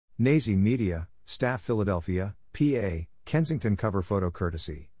Nazi Media, Staff Philadelphia, PA, Kensington cover photo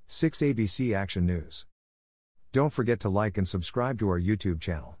courtesy, 6 ABC Action News. Don't forget to like and subscribe to our YouTube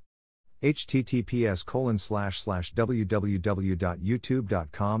channel.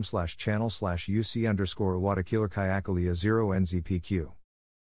 https://www.youtube.com/channel/uc_watakilurkayakalia0nzpq.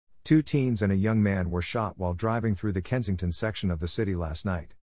 Two teens and a young man were shot while driving through the Kensington section of the city last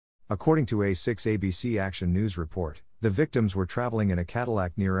night. According to a 6 ABC Action News report, the victims were traveling in a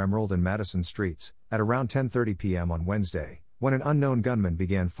Cadillac near Emerald and Madison Streets, at around 10:30 p.m. on Wednesday, when an unknown gunman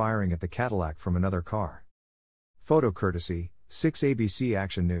began firing at the Cadillac from another car. Photo courtesy, 6 ABC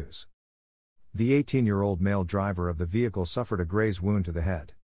Action News. The 18-year-old male driver of the vehicle suffered a graze wound to the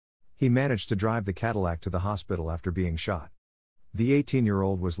head. He managed to drive the Cadillac to the hospital after being shot. The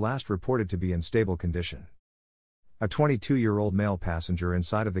 18-year-old was last reported to be in stable condition. A 22-year-old male passenger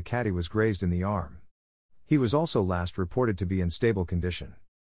inside of the Caddy was grazed in the arm. He was also last reported to be in stable condition.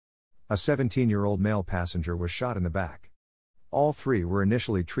 A 17-year-old male passenger was shot in the back. All three were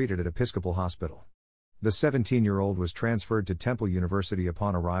initially treated at Episcopal Hospital. The 17-year-old was transferred to Temple University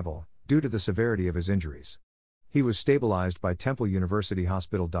upon arrival, due to the severity of his injuries. He was stabilized by Temple University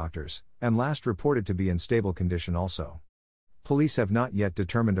Hospital doctors, and last reported to be in stable condition also. Police have not yet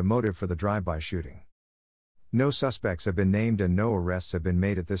determined a motive for the drive-by shooting. No suspects have been named and no arrests have been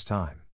made at this time.